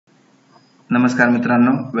नमस्कार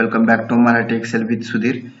मित्रांनो, welcome back to Marathi Excel with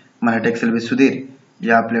Sudhir. Marathi Excel with Sudhir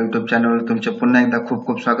या आपल्या यूट्यूब चॅनलवर तुमचे पुन्हा एकदा खूप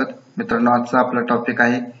खूप स्वागत. मित्रांनो, आजचा आपला टॉपिक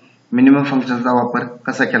आहे मिनिमम फंक्शनचा वापर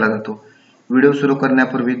कसा केला जातो. व्हिडिओ सुरू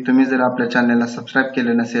करण्यापूर्वी तुम्ही जर आपल्या चॅनलला सबस्क्राइब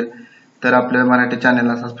केले नसेल तर आपल्या मराठी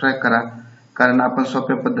चॅनलला सबस्क्राइब करा, कारण आपण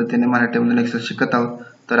सोप्या पद्धतीने मराठीमधून एक्सेल शिकत आहोत.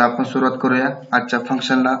 तर आपण सुरुवात करूया आजच्या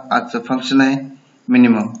फंक्शनला. आजचं फंक्शन आहे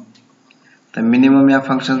मिनिमम. तर मिनिमम या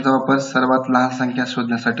फंक्शनचा वापर सर्वात लहान संख्या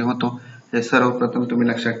शोधण्यासाठी होतो. हे सर्वप्रथम तुम्ही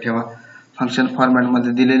लक्षात ठेवा. फंक्शन फॉर्मॅट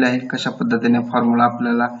मध्ये दिलेले आहे कशा पद्धतीने फॉर्म्युला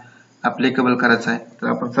आपल्याला ऍप्लिकेबल करायचा आहे.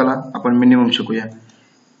 तर आपण मिनिमम शिकूया.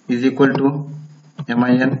 इज इक्वल टू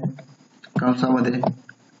min कंसामध्ये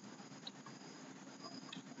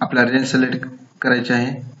आपला रेंज सिलेक्ट करायची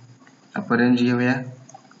आहे. आपण रेंज घेऊया.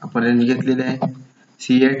 आपण रेंज घेतलेली आहे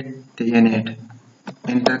C8 ते N8.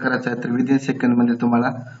 एंटर करायचं आहे. तर विदिन सेकंड मध्ये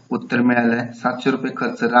तुम्हाला उत्तर मिळालं आहे. 700 रुपये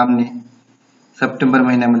खर्च रामने सप्टेंबर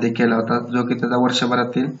महिन्यामध्ये केला होता, जो की त्याचा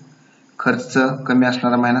वर्षभरातील खर्च कमी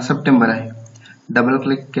असणारा महिना सप्टेंबर आहे. डबल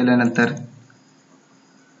क्लिक केल्यानंतर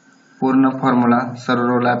पूर्ण फॉर्म्युला सर्व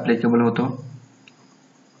रोला ऍप्लिकेबल होतो.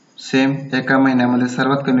 सेम एका महिन्यामध्ये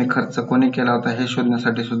सर्वात कमी खर्च कोणी केला होता हे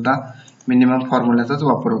शोधण्यासाठी सुद्धा मिनिमम फॉर्म्युलाचाच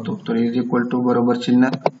वापर होतो. तर इज इक्वल टू बरोबर चिन्ह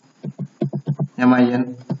min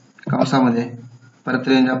कंसामध्ये परत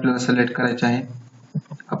रेंज आपल्याला सिलेक्ट करायची आहे.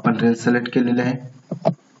 आपण रेंज सिलेक्ट केलेली आहे.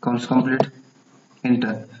 कंस कंप्लीट.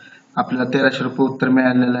 एंटर. आपल्याला 1300 रुपये उत्तर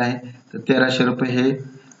मिळालेलं आहे. तर 1300 रुपये हे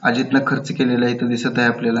अजितनं खर्च केलेलं आहे, इथं दिसत आहे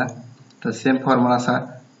आपल्याला. तर सेम फॉर्म्युला असा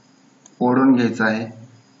ओढून घ्यायचा आहे.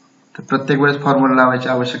 तर प्रत्येक वेळेस फॉर्म्युला लावायची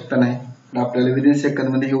आवश्यकता नाही, तर आपल्याला विदिन सेकंड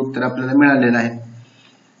मध्ये हे उत्तर आपल्याला मिळालेलं आहे.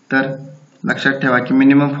 तर लक्षात ठेवा की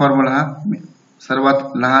मिनिमम फॉर्म्युला हा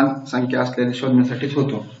सर्वात लहान संख्या असलेली शोधण्यासाठीच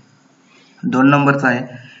होतो. 2 नंबरचा आहे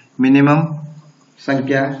मिनिमम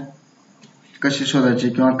संख्या कशी शोधायची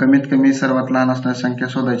किंवा कमीत कमी सर्वात लहान असणारी संख्या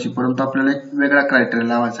शोधायची, परंतु आपल्याला एक वेगळा क्रायटेरिया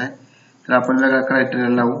लावायचा आहे. तर आपण वेगळा क्रायटेरिया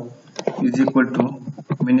लावू. Is equal to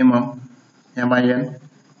minimum min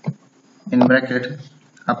in bracket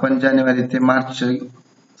आपण जानेवारी ते मार्च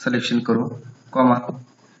सिलेक्शन करू, कॉमा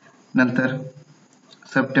नंतर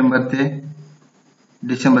सप्टेंबर ते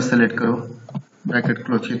डिसेंबर सिलेक्ट करू, ब्रॅकेट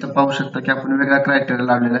क्लोज. इथं पाहू शकता की आपण वेगळा क्रायटेरिया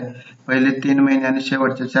लावलेला आहे. पहिले 3 महिने आणि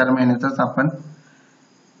शेवटच्या 4 महिन्याचाच आपण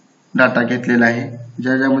डाटा घेतलेला आहे,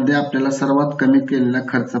 ज्यामध्ये आपल्याला सर्वात कमी केलेला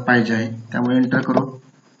खर्च पाहिजे आहे. त्यामुळे एंटर करू.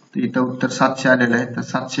 तर इथं उत्तर 700 आलेलं आहे. तर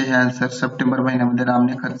 700 हे आन्सर सप्टेंबर महिन्यामध्ये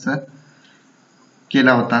रामने खर्च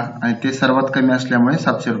केला होता आणि ते सर्वात कमी असल्यामुळे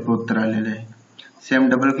 700 रुपये उत्तर आलेले आहे. सेम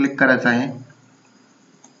डबल क्लिक करायचं आहे.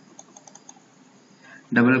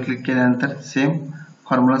 डबल क्लिक केल्यानंतर सेम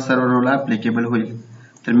फॉर्म्युला सर्व रोला ऍप्लिकेबल होईल.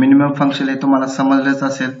 तर मिनिमम फंक्शन हे तुम्हाला समजलेच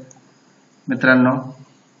असेल मित्रांनो.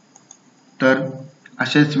 तर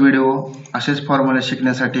असेच व्हिडिओ, असेच फॉर्म्युला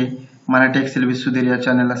शिकण्यासाठी मराठी एक्सेल विथ सुधीर या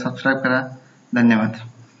चॅनलला सबस्क्राइब करा. धन्यवाद.